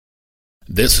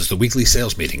This is the weekly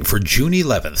sales meeting for June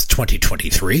 11th,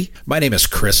 2023. My name is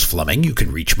Chris Fleming. You can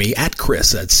reach me at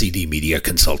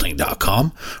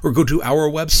chris@cdmediaconsulting.com or go to our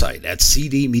website at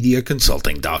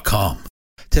cdmediaconsulting.com.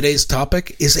 Today's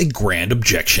topic is a grand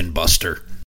objection buster.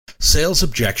 Sales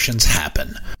objections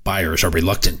happen. Buyers are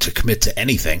reluctant to commit to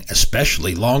anything,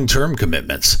 especially long-term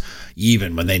commitments,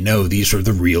 even when they know these are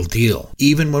the real deal,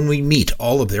 even when we meet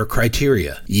all of their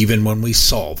criteria, even when we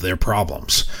solve their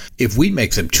problems. If we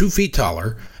make them 2 feet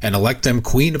taller and elect them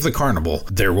queen of the carnival,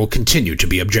 there will continue to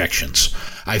be objections.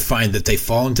 I find that they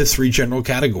fall into 3 general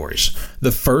categories.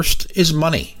 The first is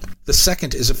money. The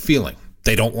second is a feeling.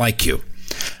 They don't like you.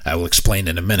 I will explain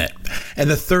in a minute. And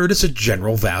the third is a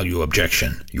general value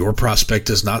objection. Your prospect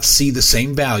does not see the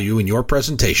same value in your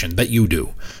presentation that you do.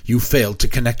 You failed to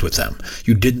connect with them.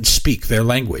 You didn't speak their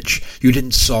language. You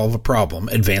didn't solve a problem,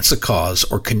 advance a cause,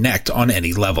 or connect on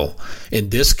any level. In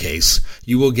this case,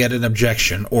 you will get an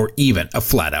objection or even a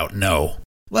flat-out no.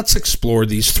 Let's explore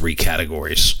these 3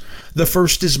 categories. The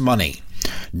first is money.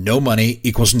 No money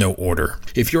equals no order.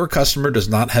 If your customer does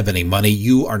not have any money,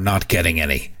 you are not getting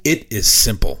any. It is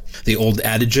simple. The old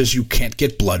adage is you can't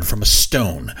get blood from a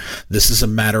stone. This is a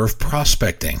matter of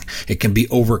prospecting. It can be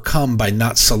overcome by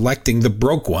not selecting the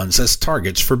broke ones as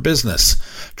targets for business.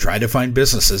 Try to find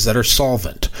businesses that are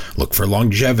solvent. Look for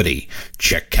longevity.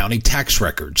 Check county tax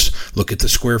records. Look at the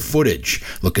square footage.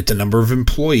 Look at the number of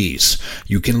employees.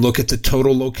 You can look at the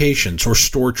total locations or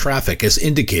store traffic as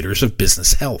indicators of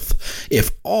business health.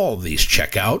 If all these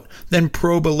check out, then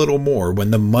probe a little more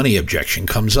when the money objection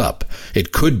comes up.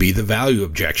 It could be the value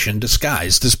objection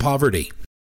disguised as poverty.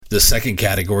 The second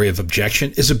category of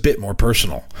objection is a bit more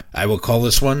personal. I will call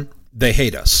this one, they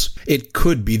hate us. It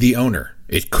could be the owner.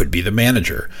 It could be the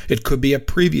manager. It could be a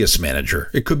previous manager.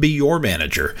 It could be your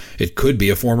manager. It could be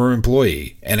a former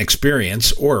employee, an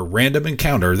experience, or a random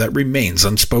encounter that remains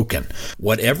unspoken.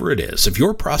 Whatever it is, if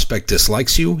your prospect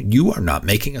dislikes you, you are not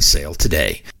making a sale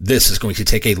today. This is going to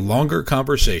take a longer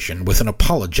conversation with an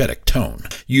apologetic tone.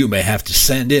 You may have to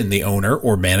send in the owner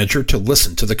or manager to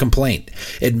listen to the complaint.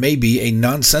 It may be a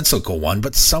nonsensical one,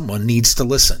 but someone needs to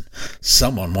listen.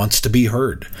 Someone wants to be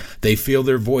heard. They feel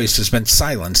their voice has been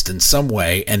silenced in some way,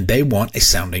 and they want a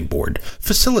sounding board.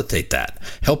 Facilitate that.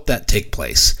 Help that take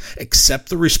place. Accept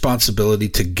the responsibility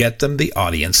to get them the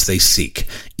audience they seek.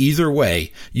 Either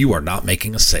way, you are not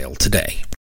making a sale today.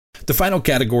 The final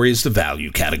category is the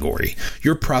value category.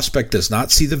 Your prospect does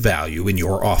not see the value in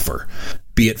your offer.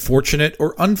 Be it fortunate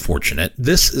or unfortunate,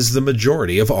 this is the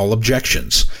majority of all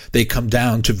objections. They come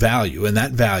down to value, and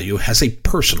that value has a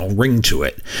personal ring to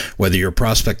it. Whether your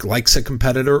prospect likes a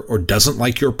competitor or doesn't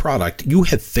like your product, you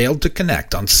have failed to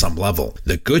connect on some level.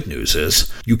 The good news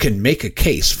is you can make a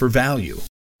case for value.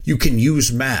 You can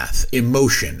use math,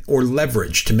 emotion, or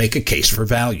leverage to make a case for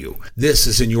value. This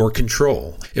is in your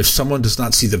control. If someone does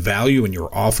not see the value in your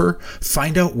offer,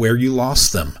 find out where you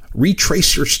lost them.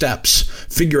 Retrace your steps,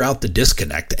 figure out the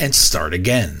disconnect, and start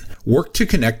again. Work to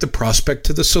connect the prospect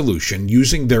to the solution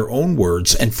using their own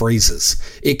words and phrases.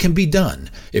 It can be done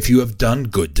if you have done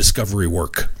good discovery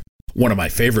work. One of my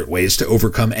favorite ways to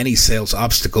overcome any sales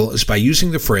obstacle is by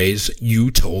using the phrase,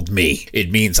 "you told me."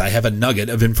 It means I have a nugget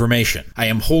of information. I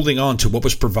am holding on to what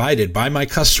was provided by my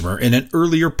customer in an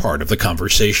earlier part of the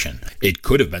conversation. It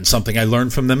could have been something I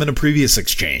learned from them in a previous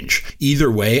exchange. Either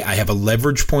way, I have a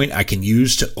leverage point I can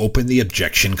use to open the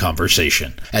objection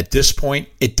conversation. At this point,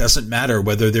 it doesn't matter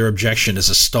whether their objection is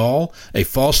a stall, a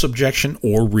false objection,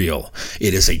 or real.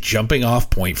 It is a jumping off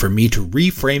point for me to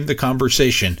reframe the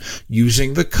conversation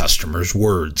using the customer's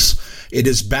words. It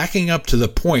is backing up to the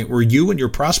point where you and your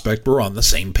prospect were on the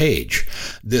same page.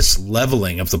 This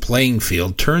leveling of the playing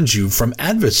field turns you from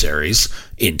adversaries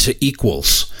into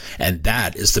equals, and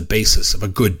that is the basis of a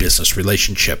good business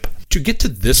relationship. To get to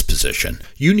this position,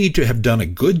 you need to have done a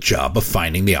good job of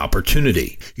finding the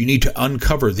opportunity. You need to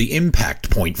uncover the impact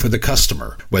point for the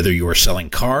customer. Whether you are selling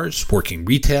cars, working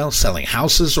retail, selling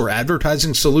houses, or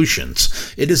advertising solutions,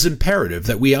 it is imperative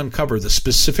that we uncover the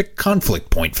specific conflict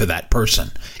point for that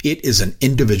person. It is an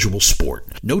individual sport.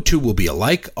 No two will be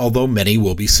alike, although many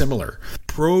will be similar.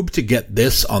 Probe to get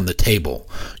this on the table.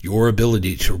 Your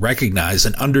ability to recognize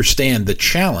and understand the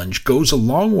challenge goes a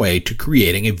long way to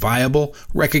creating a viable,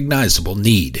 recognizable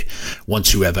need.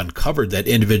 Once you have uncovered that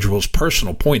individual's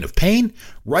personal point of pain,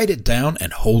 write it down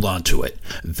and hold on to it.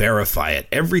 Verify it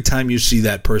every time you see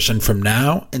that person from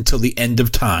now until the end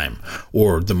of time,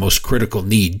 or the most critical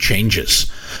need changes.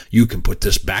 You can put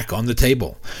this back on the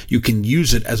table. You can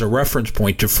use it as a reference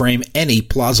point to frame any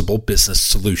plausible business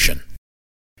solution.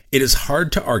 It is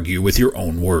hard to argue with your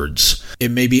own words. It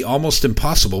may be almost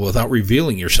impossible without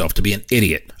revealing yourself to be an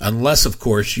idiot, unless, of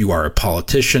course, you are a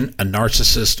politician, a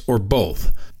narcissist, or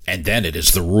both. And then it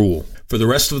is the rule. For the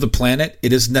rest of the planet,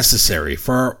 it is necessary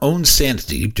for our own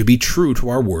sanity to be true to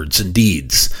our words and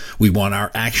deeds. We want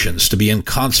our actions to be in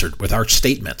concert with our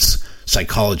statements.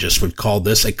 Psychologists would call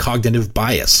this a cognitive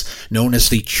bias, known as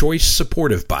the choice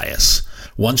supportive bias.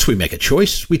 Once we make a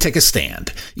choice, we take a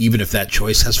stand, even if that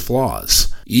choice has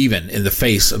flaws, even in the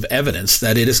face of evidence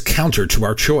that it is counter to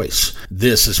our choice.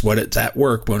 This is what is at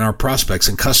work when our prospects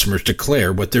and customers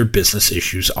declare what their business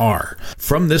issues are.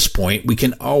 From this point, we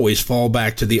can always fall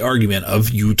back to the argument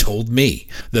of "you told me."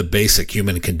 The basic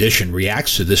human condition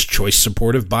reacts to this choice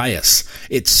supportive bias.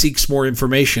 It seeks more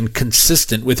information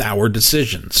consistent with our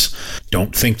decisions.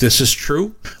 Don't think this is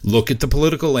true? Look at the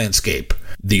political landscape.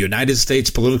 The United States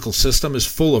political system is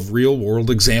full of real-world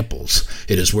examples.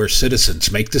 It is where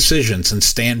citizens make decisions and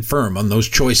stand firm on those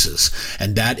choices,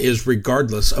 and that is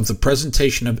regardless of the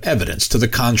presentation of evidence to the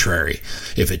contrary.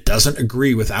 If it doesn't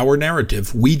agree with our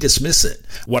narrative, we dismiss it.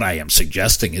 What I am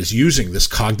suggesting is using this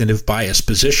cognitive bias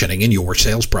positioning in your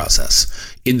sales process.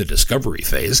 In the discovery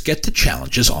phase, get the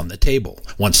challenges on the table.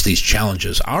 Once these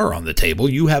challenges are on the table,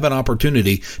 you have an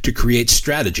opportunity to create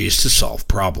strategies to solve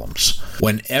problems.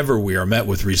 Whenever we are met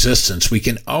with resistance, we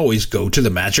can always go to the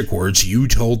magic words, "You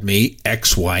told me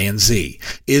X, Y, and Z.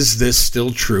 Is this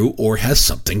still true, or has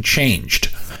something changed?"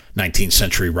 19th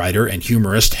century writer and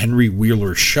humorist Henry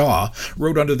Wheeler Shaw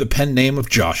wrote under the pen name of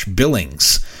Josh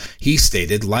Billings. He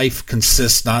stated, "Life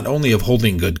consists not only of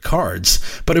holding good cards,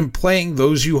 but in playing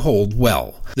those you hold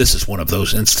well." This is one of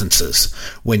those instances.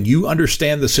 When you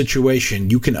understand the situation,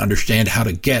 you can understand how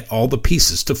to get all the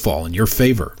pieces to fall in your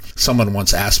favor. Someone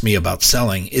once asked me about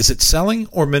selling. Is it selling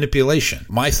or manipulation?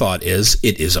 My thought is,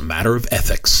 it is a matter of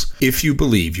ethics. If you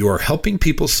believe you are helping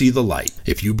people see the light,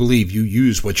 if you believe you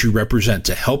use what you represent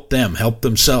to help them help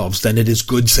themselves, then it is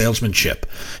good salesmanship.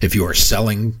 If you are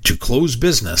selling to close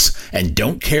business and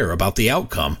don't care about the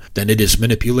outcome, then it is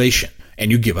manipulation,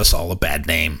 and you give us all a bad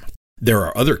name. There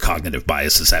are other cognitive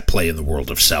biases at play in the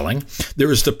world of selling.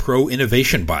 There is the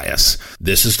pro-innovation bias.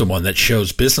 This is the one that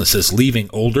shows businesses leaving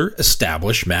older,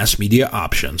 established mass media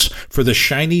options for the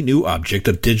shiny new object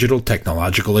of digital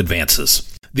technological advances.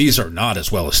 These are not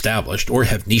as well established or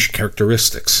have niche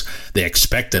characteristics. They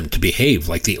expect them to behave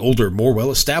like the older, more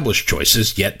well-established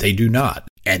choices, yet they do not.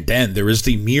 And then there is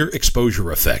the mere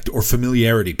exposure effect or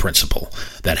familiarity principle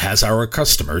that has our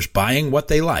customers buying what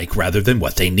they like rather than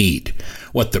what they need.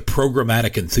 What the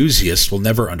programmatic enthusiasts will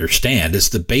never understand is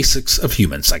the basics of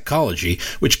human psychology,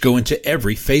 which go into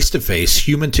every face-to-face,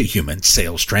 human-to-human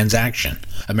sales transaction.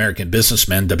 American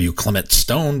businessman W. Clement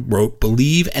Stone wrote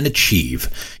Believe and Achieve.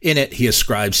 In it, he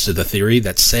ascribes to the theory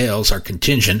that sales are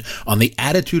contingent on the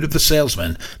attitude of the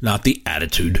salesman, not the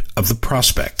attitude of the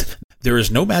prospect. There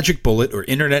is no magic bullet or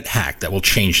internet hack that will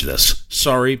change this.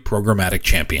 Sorry, programmatic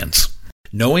champions.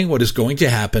 Knowing what is going to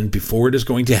happen before it is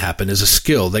going to happen is a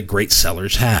skill that great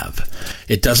sellers have.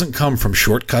 It doesn't come from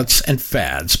shortcuts and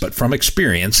fads, but from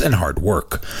experience and hard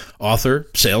work. Author,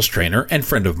 sales trainer, and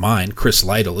friend of mine, Chris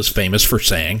Lytle, is famous for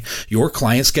saying, "Your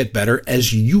clients get better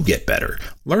as you get better."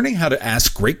 Learning how to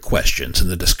ask great questions in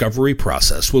the discovery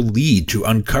process will lead to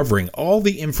uncovering all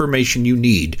the information you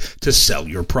need to sell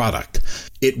your product.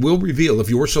 It will reveal if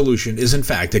your solution is in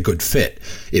fact a good fit.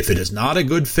 If it is not a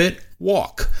good fit,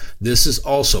 walk. This is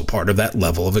also part of that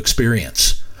level of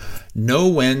experience. Know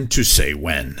when to say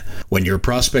when. When your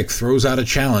prospect throws out a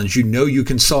challenge you know you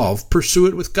can solve, pursue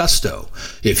it with gusto.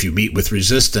 If you meet with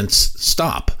resistance,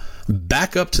 stop.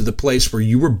 Back up to the place where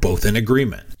you were both in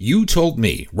agreement. "You told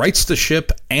me" rights the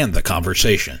ship and the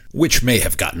conversation, which may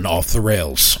have gotten off the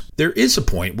rails. There is a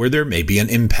point where there may be an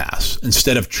impasse.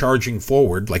 Instead of charging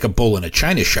forward like a bull in a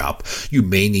china shop, you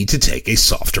may need to take a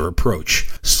softer approach.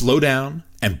 Slow down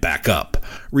and back up.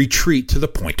 Retreat to the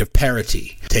point of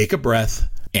parity. Take a breath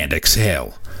and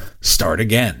exhale. Start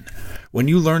again. When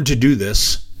you learn to do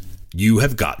this, you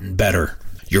have gotten better.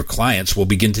 Your clients will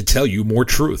begin to tell you more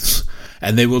truths,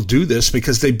 and they will do this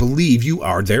because they believe you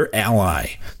are their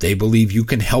ally. They believe you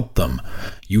can help them.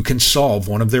 You can solve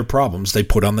one of their problems they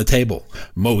put on the table.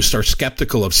 Most are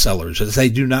skeptical of sellers as they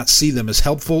do not see them as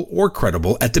helpful or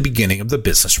credible at the beginning of the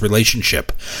business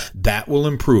relationship. That will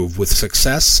improve with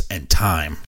success and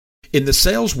time. In the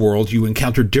sales world, you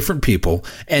encounter different people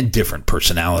and different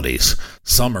personalities.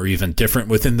 Some are even different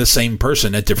within the same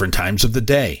person at different times of the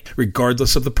day.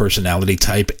 Regardless of the personality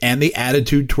type and the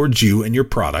attitude towards you and your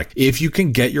product, if you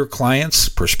can get your clients,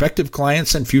 prospective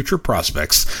clients, and future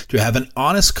prospects to have an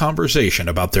honest conversation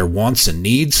about their wants and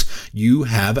needs, you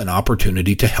have an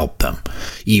opportunity to help them,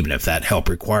 even if that help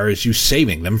requires you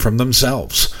saving them from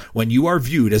themselves. When you are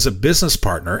viewed as a business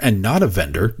partner and not a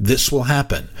vendor, this will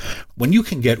happen. When you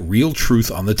can get real truth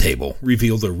on the table,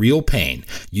 reveal the real pain,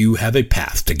 you have a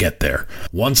path to get there.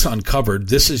 Once uncovered,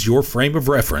 this is your frame of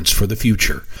reference for the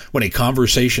future. When a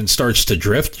conversation starts to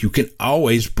drift, you can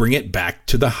always bring it back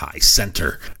to the high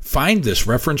center. Find this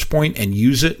reference point and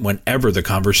use it whenever the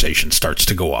conversation starts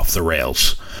to go off the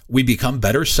rails. We become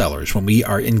better sellers when we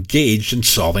are engaged in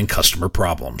solving customer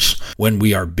problems. When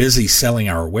we are busy selling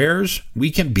our wares, we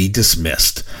can be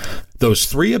dismissed. Those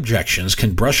 3 objections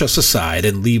can brush us aside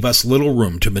and leave us little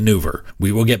room to maneuver.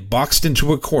 We will get boxed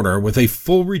into a corner with a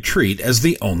full retreat as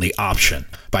the only option.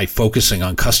 By focusing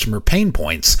on customer pain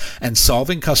points and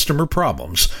solving customer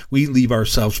problems, we leave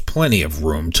ourselves plenty of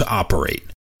room to operate.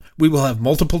 We will have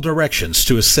multiple directions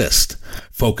to assist.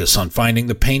 Focus on finding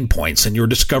the pain points in your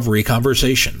discovery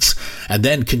conversations, and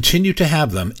then continue to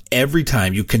have them every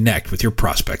time you connect with your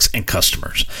prospects and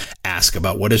customers. Ask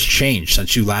about what has changed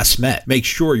since you last met. Make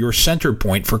sure your center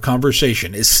point for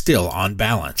conversation is still on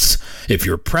balance. If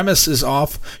your premise is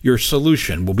off, your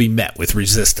solution will be met with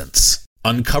resistance.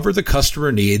 Uncover the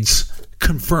customer needs.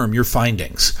 Confirm your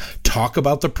findings. Talk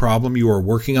about the problem you are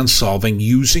working on solving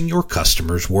using your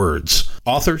customers' words.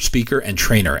 Author, speaker, and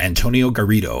trainer Antonio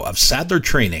Garrido of Sadler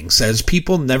Training says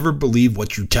people never believe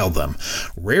what you tell them,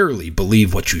 rarely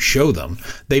believe what you show them,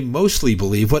 they mostly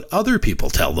believe what other people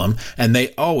tell them, and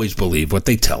they always believe what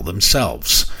they tell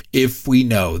themselves. If we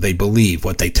know they believe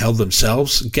what they tell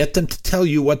themselves, get them to tell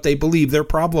you what they believe their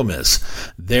problem is.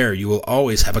 There you will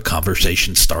always have a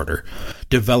conversation starter.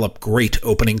 Develop great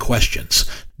opening questions.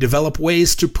 Develop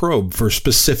ways to probe for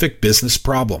specific business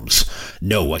problems.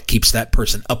 Know what keeps that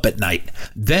person up at night.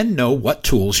 Then know what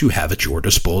tools you have at your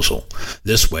disposal.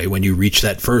 This way, when you reach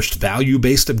that first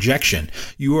value-based objection,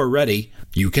 you are ready.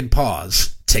 You can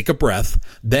pause, take a breath,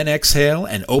 then exhale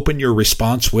and open your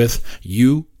response with,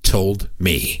 "You told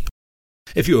me."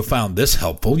 If you have found this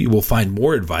helpful, you will find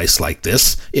more advice like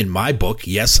this in my book,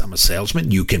 Yes, I'm a Salesman,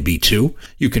 You Can Be Too.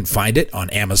 You can find it on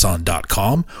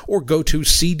Amazon.com or go to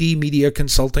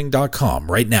cdmediaconsulting.com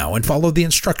right now and follow the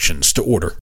instructions to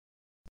order.